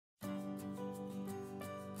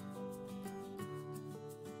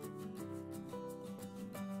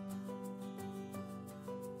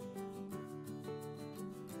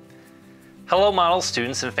Hello Model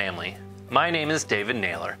students and family. My name is David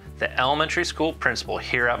Naylor, the elementary school principal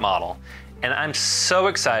here at Model, and I'm so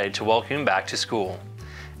excited to welcome you back to school.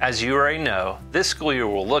 As you already know, this school year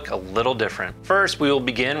will look a little different. First, we will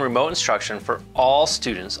begin remote instruction for all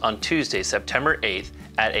students on Tuesday, September 8th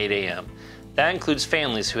at 8 a.m. That includes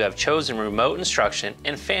families who have chosen remote instruction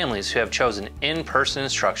and families who have chosen in-person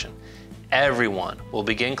instruction. Everyone will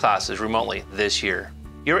begin classes remotely this year.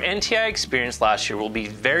 Your NTI experience last year will be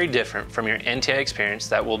very different from your NTI experience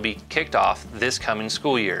that will be kicked off this coming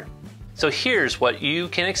school year. So here's what you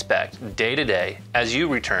can expect day to day as you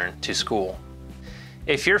return to school.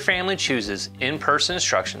 If your family chooses in-person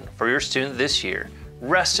instruction for your student this year,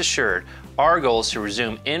 rest assured our goal is to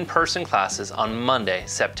resume in-person classes on Monday,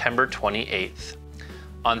 September 28th.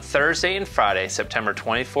 On Thursday and Friday, September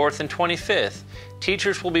 24th and 25th,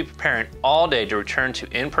 teachers will be preparing all day to return to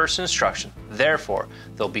in-person instruction. Therefore,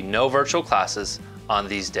 there'll be no virtual classes on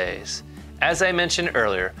these days. As I mentioned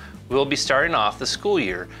earlier, we will be starting off the school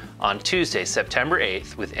year on Tuesday, September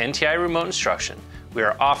 8th with NTI remote instruction. We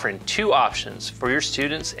are offering two options for your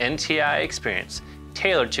students' NTI experience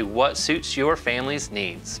tailored to what suits your family's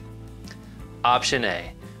needs. Option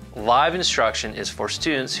A. Live instruction is for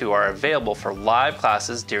students who are available for live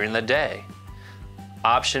classes during the day.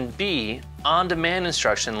 Option B, on-demand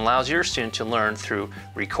instruction allows your student to learn through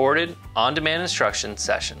recorded, on-demand instruction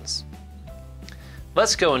sessions.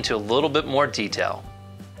 Let's go into a little bit more detail.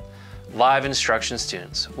 Live instruction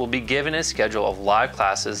students will be given a schedule of live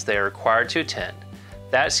classes they are required to attend.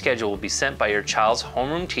 That schedule will be sent by your child's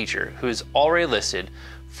homeroom teacher who is already listed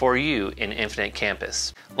for you in Infinite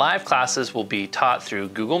Campus. Live classes will be taught through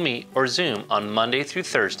Google Meet or Zoom on Monday through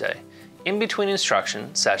Thursday. In between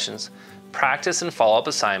instruction sessions, practice and follow-up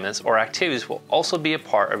assignments or activities will also be a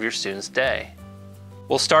part of your student's day.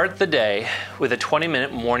 We'll start the day with a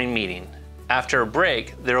 20-minute morning meeting. After a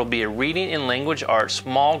break, there will be a reading and language arts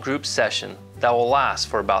small group session that will last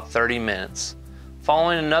for about 30 minutes.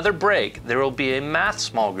 Following another break, there will be a math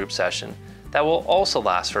small group session that will also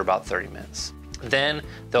last for about 30 minutes. Then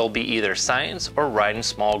there will be either science or writing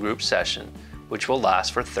small group session, which will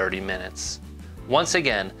last for 30 minutes. Once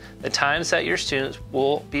again, the times that your students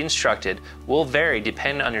will be instructed will vary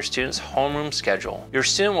depending on your student's homeroom schedule. Your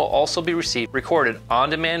student will also be receiving recorded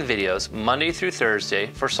on-demand videos Monday through Thursday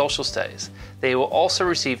for social studies. They will also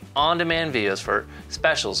receive on-demand videos for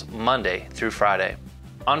specials Monday through Friday.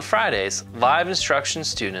 On Fridays, live instruction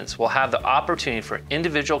students will have the opportunity for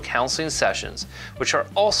individual counseling sessions, which are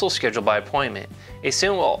also scheduled by appointment. A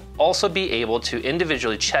student will also be able to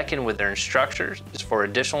individually check in with their instructors for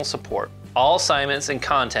additional support. All assignments and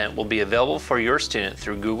content will be available for your student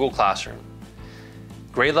through Google Classroom.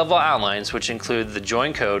 Grade level outlines, which include the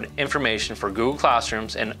join code, information for Google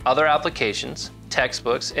Classrooms and other applications,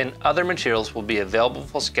 textbooks, and other materials will be available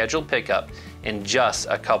for scheduled pickup in just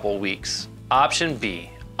a couple weeks. Option B,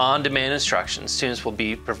 on-demand instruction. Students will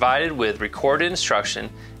be provided with recorded instruction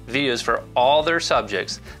videos for all their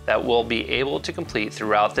subjects that will be able to complete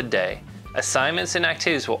throughout the day. Assignments and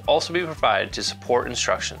activities will also be provided to support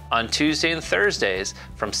instruction. On Tuesday and Thursdays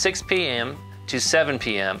from 6 p.m. to 7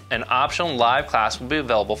 p.m., an optional live class will be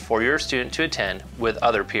available for your student to attend with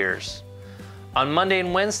other peers. On Monday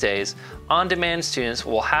and Wednesdays, on-demand students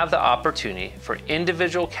will have the opportunity for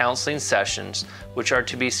individual counseling sessions which are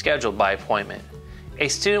to be scheduled by appointment. A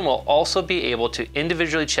student will also be able to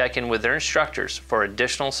individually check in with their instructors for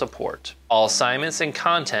additional support. All assignments and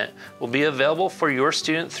content will be available for your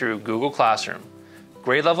student through Google Classroom.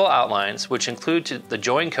 Grade level outlines, which include the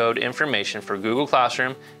join code information for Google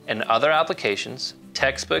Classroom and other applications,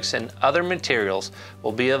 textbooks, and other materials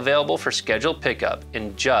will be available for scheduled pickup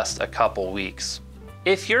in just a couple weeks.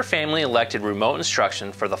 If your family elected remote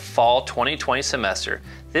instruction for the fall 2020 semester,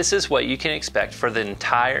 this is what you can expect for the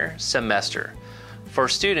entire semester. For a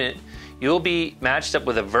student, you will be matched up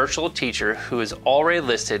with a virtual teacher who is already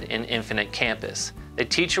listed in Infinite Campus. The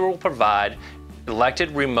teacher will provide elected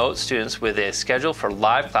remote students with a schedule for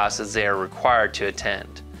live classes they are required to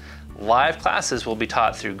attend. Live classes will be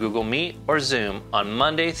taught through Google Meet or Zoom on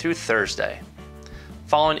Monday through Thursday.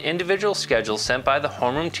 Following individual schedules sent by the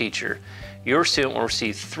homeroom teacher, your student will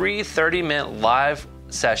receive 3 30-minute live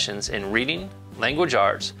sessions in reading, language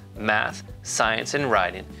arts, math, science, and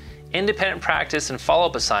writing. Independent practice and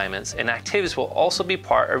follow-up assignments and activities will also be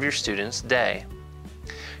part of your student's day.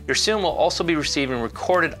 Your student will also be receiving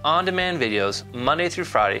recorded on-demand videos Monday through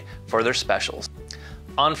Friday for their specials.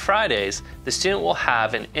 On Fridays, the student will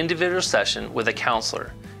have an individual session with a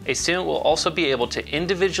counselor. A student will also be able to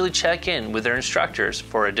individually check in with their instructors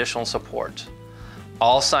for additional support.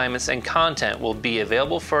 All assignments and content will be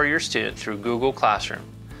available for your student through Google Classroom.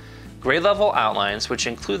 Grade level outlines, which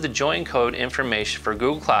include the join code information for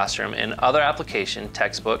Google Classroom and other application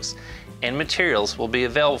textbooks and materials, will be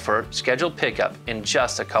available for scheduled pickup in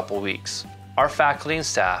just a couple weeks. Our faculty and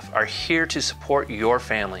staff are here to support your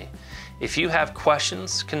family. If you have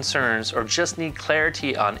questions, concerns, or just need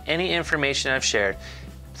clarity on any information I've shared,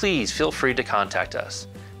 please feel free to contact us.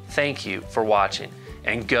 Thank you for watching,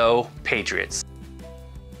 and go Patriots!